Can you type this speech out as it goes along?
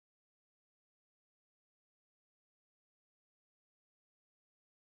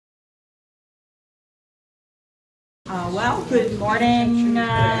Well, good morning,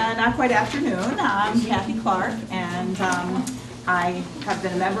 not quite afternoon. I'm Kathy Clark, and I have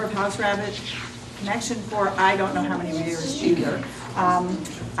been a member of House Rabbit Connection for I don't know how many years either.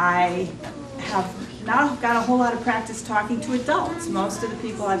 I have not got a whole lot of practice talking to adults. Most of the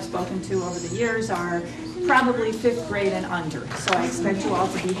people I've spoken to over the years are probably 5th grade and under, so I expect you all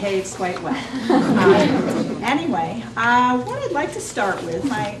to behave quite well. Anyway, what I'd like to start with,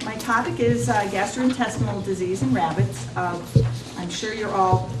 my topic is gastrointestinal disease in rabbits. I'm sure you're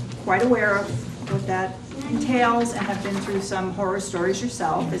all quite aware of what that entails and have been through some horror stories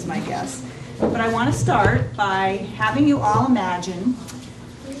yourself, is my guess. But I want to start by having you all imagine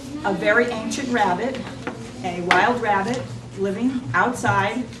a very ancient rabbit, a wild rabbit living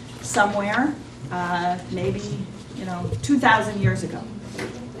outside somewhere, maybe 2,000 years ago.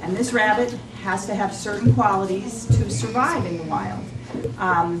 And this rabbit has to have certain qualities to survive in the wild.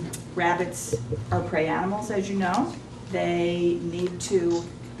 Rabbits are prey animals, as you know. They need to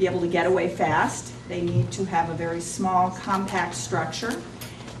be able to get away fast. They need to have a very small, compact structure.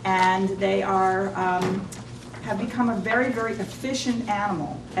 And they are have become a very, very efficient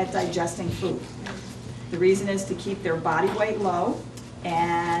animal at digesting food. The reason is to keep their body weight low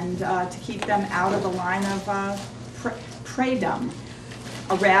and to keep them out of the line of preydom.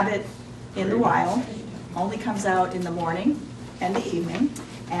 A rabbit in the wild only comes out in the morning and the evening.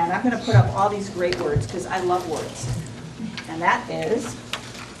 And I'm going to put up all these great words because I love words. And that is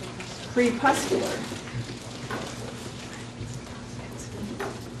crepuscular.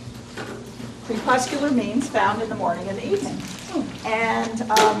 Crepuscular means found in the morning and the evening. And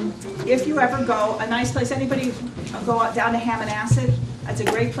if you ever go, a nice place, anybody go down to Hammonasset? That's a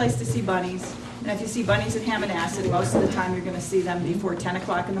great place to see bunnies. And if you see bunnies at Hammonasset, most of the time you're going to see them before 10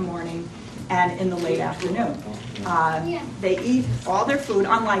 o'clock in the morning and in the late afternoon. They eat all their food,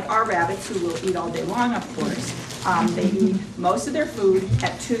 unlike our rabbits who will eat all day long, of course. They eat most of their food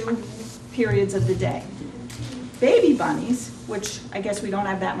at 2 periods of the day. Baby bunnies, which I guess we don't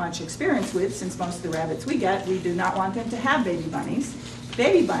have that much experience with since most of the rabbits we get, we do not want them to have baby bunnies.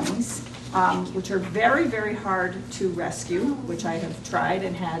 Baby bunnies, which are very, very hard to rescue, which I have tried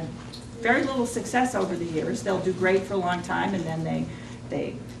and had very little success over the years. They'll do great for a long time and then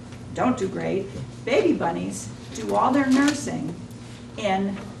they don't do great. Baby bunnies do all their nursing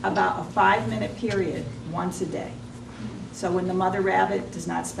in about a 5-minute period once a day. So when the mother rabbit does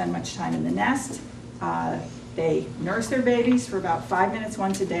not spend much time in the nest, they nurse their babies for about 5 minutes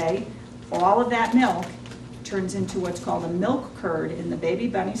once a day. All of that milk turns into what's called a milk curd in the baby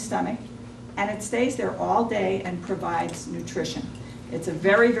bunny's stomach, and it stays there all day and provides nutrition. It's a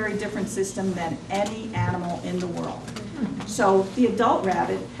very, very different system than any animal in the world. So the adult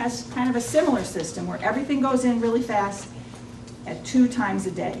rabbit has kind of a similar system where everything goes in really fast at 2 times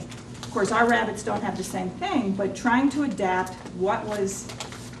a day. Of course, our rabbits don't have the same thing, but trying to adapt what was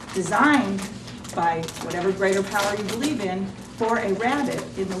designed by whatever greater power you believe in for a rabbit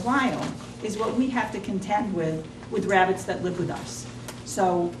in the wild is what we have to contend with rabbits that live with us.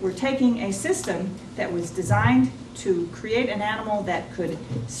 So we're taking a system that was designed to create an animal that could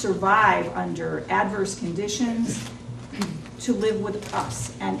survive under adverse conditions to live with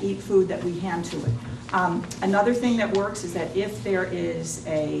us and eat food that we hand to it. Another thing that works is that if there is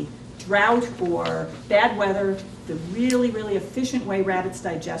a drought or bad weather, the really, really efficient way rabbits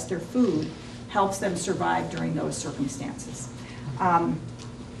digest their food helps them survive during those circumstances.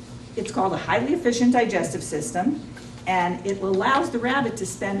 It's called a highly efficient digestive system, and it allows the rabbit to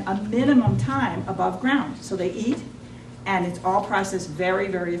spend a minimum time above ground. So they eat, and it's all processed very,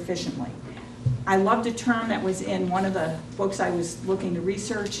 very efficiently. I loved a term that was in one of the books I was looking to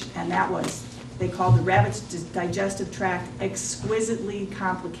research, and that was, they called the rabbit's digestive tract exquisitely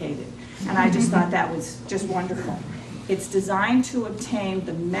complicated. And I just thought that was just wonderful. It's designed to obtain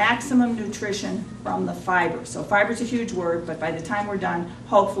the maximum nutrition from the fiber. So fiber's a huge word, but by the time we're done,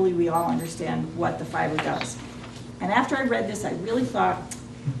 hopefully we all understand what the fiber does. And after I read this, I really thought,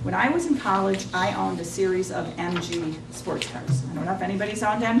 when I was in college, I owned a series of MG sports cars. I don't know if anybody's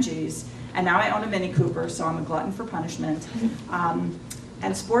owned MGs, and now I own a Mini Cooper, so I'm a glutton for punishment.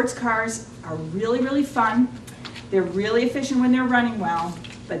 And sports cars are really, really fun. They're really efficient when they're running well,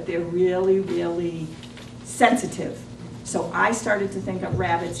 but they're really, really sensitive. So I started to think of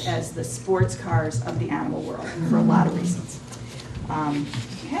rabbits as the sports cars of the animal world for a lot of reasons.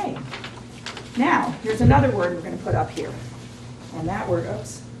 Okay. Now, here's another word we're going to put up here. And that word,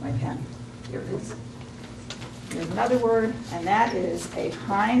 oops, my pen. Here it is. Here's another word, and that is a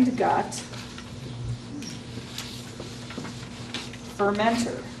hindgut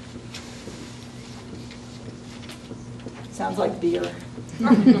fermenter. Sounds like beer.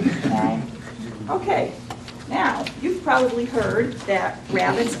 Okay. Now, you've probably heard that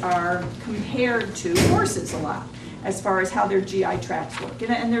rabbits are compared to horses a lot as far as how their GI tracts work.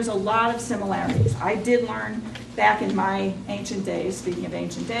 And there's a lot of similarities. I did learn back in my ancient days, speaking of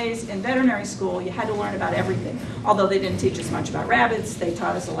ancient days, in veterinary school, you had to learn about everything. Although they didn't teach us much about rabbits, they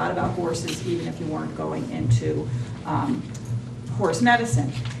taught us a lot about horses, even if you weren't going into horse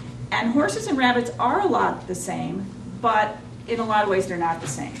medicine. And horses and rabbits are a lot the same, but in a lot of ways they're not the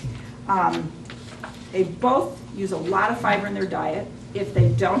same. They both use a lot of fiber in their diet. If they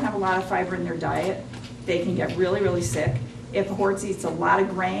don't have a lot of fiber in their diet, they can get really, really sick. If a horse eats a lot of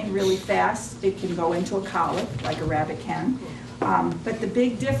grain really fast, it can go into a colic, like a rabbit can. But the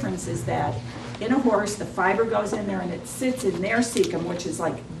big difference is that in a horse, the fiber goes in there and it sits in their cecum, which is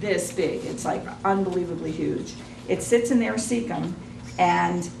like this big. It's like unbelievably huge. It sits in their cecum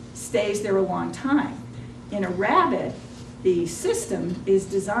and stays there a long time. In a rabbit, the system is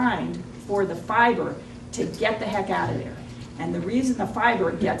designed for the fiber to get the heck out of there. And the reason the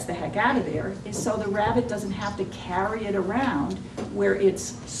fiber gets the heck out of there is so the rabbit doesn't have to carry it around where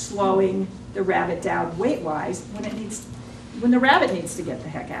it's slowing the rabbit down weight-wise when the rabbit needs to get the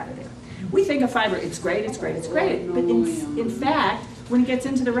heck out of there. We think of fiber, it's great, it's great, it's great. But in fact, when it gets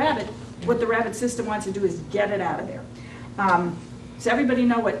into the rabbit, what the rabbit system wants to do is get it out of there. Does everybody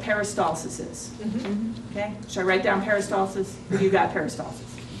know what peristalsis is? Okay, should I write down peristalsis? You got peristalsis.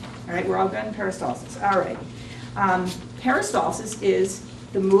 All right, we're all good in peristalsis. All right. Peristalsis is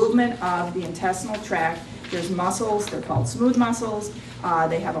the movement of the intestinal tract. There's muscles, they're called smooth muscles.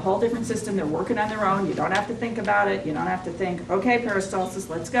 They have a whole different system. They're working on their own. You don't have to think about it. You don't have to think, okay, peristalsis,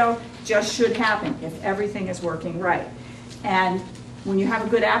 let's go. Just should happen if everything is working right. And when you have a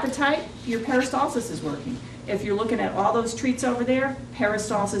good appetite, your peristalsis is working. If you're looking at all those treats over there,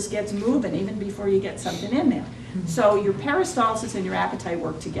 peristalsis gets moving even before you get something in there. So your peristalsis and your appetite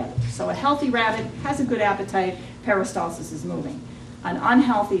work together. So a healthy rabbit has a good appetite, peristalsis is moving. An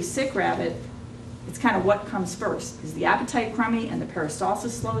unhealthy, sick rabbit, it's kind of what comes first. Is the appetite crummy and the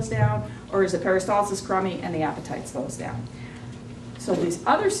peristalsis slows down, or is the peristalsis crummy and the appetite slows down? So this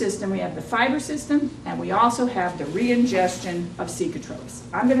other system, we have the fiber system, and we also have the reingestion of cecotropes.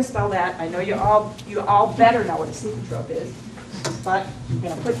 I'm going to spell that. I know you all better know what a cecotrope is, but I'm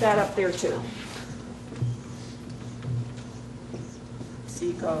going to put that up there too.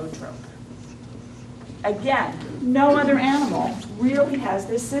 Cecotrope. Again, no other animal really has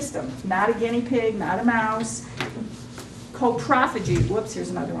this system. Not a guinea pig, not a mouse. Coprophagy, whoops, here's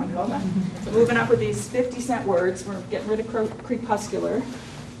another one, hold on. Moving up with these 50-cent words, we're getting rid of crepuscular,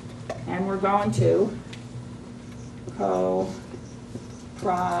 and we're going to coprophagy.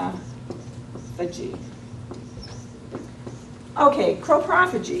 Okay,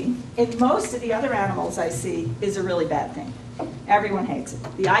 coprophagy, in most of the other animals I see, is a really bad thing. Everyone hates it.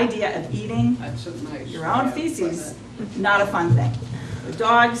 The idea of eating your own feces, not a fun thing. The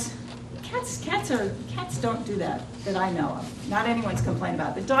dogs, cats don't do that I know of. Not anyone's complaining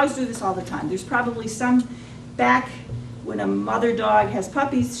about it. But dogs do this all the time. There's probably some, back when a mother dog has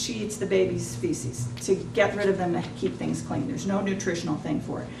puppies, she eats the baby's feces to get rid of them and keep things clean. There's no nutritional thing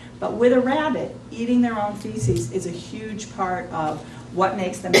for it. But with a rabbit, eating their own feces is a huge part of what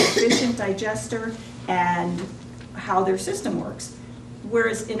makes them an efficient digester and how their system works.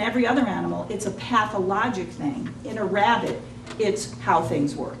 Whereas in every other animal, it's a pathologic thing. In a rabbit, it's how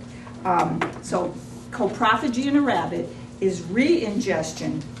things work. So coprophagy in a rabbit is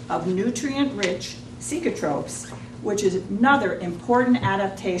re-ingestion of nutrient-rich cecotropes, which is another important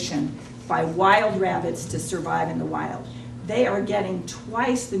adaptation by wild rabbits to survive in the wild. They are getting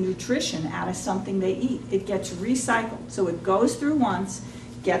twice the nutrition out of something they eat. It gets recycled. So it goes through once,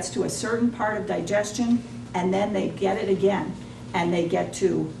 gets to a certain part of digestion, and then they get it again. And they get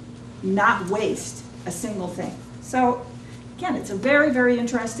to not waste a single thing. So again, it's a very, very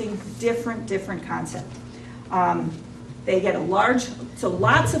interesting, different concept. They get so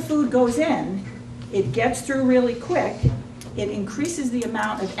lots of food goes in, it gets through really quick, it increases the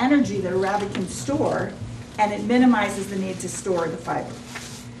amount of energy that a rabbit can store, and it minimizes the need to store the fiber.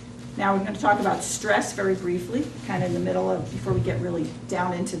 Now we're going to talk about stress very briefly, kind of in the middle of, before we get really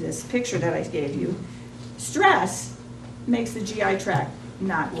down into this picture that I gave you. Stress makes the GI tract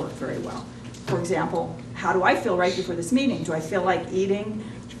not work very well. For example, how do I feel right before this meeting? Do I feel like eating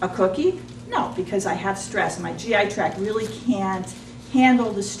a cookie? No, because I have stress. My GI tract really can't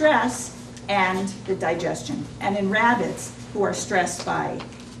handle the stress and the digestion. And in rabbits who are stressed by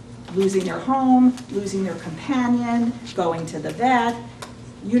losing their home, losing their companion, going to the vet,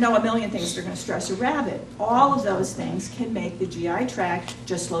 you know a million things that are going to stress a rabbit. All of those things can make the GI tract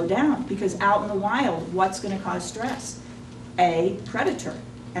just slow down, because out in the wild, what's going to cause stress? A predator.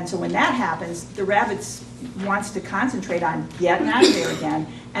 And so when that happens, the rabbit wants to concentrate on getting out of there again,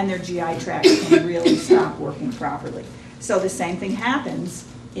 and their GI tract can really stop working properly. So the same thing happens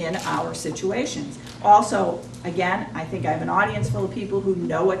in our situations. Also, again, I think I have an audience full of people who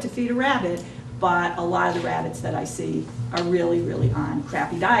know what to feed a rabbit, but a lot of the rabbits that I see are really, really on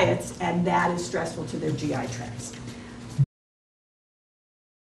crappy diets, and that is stressful to their GI tracts.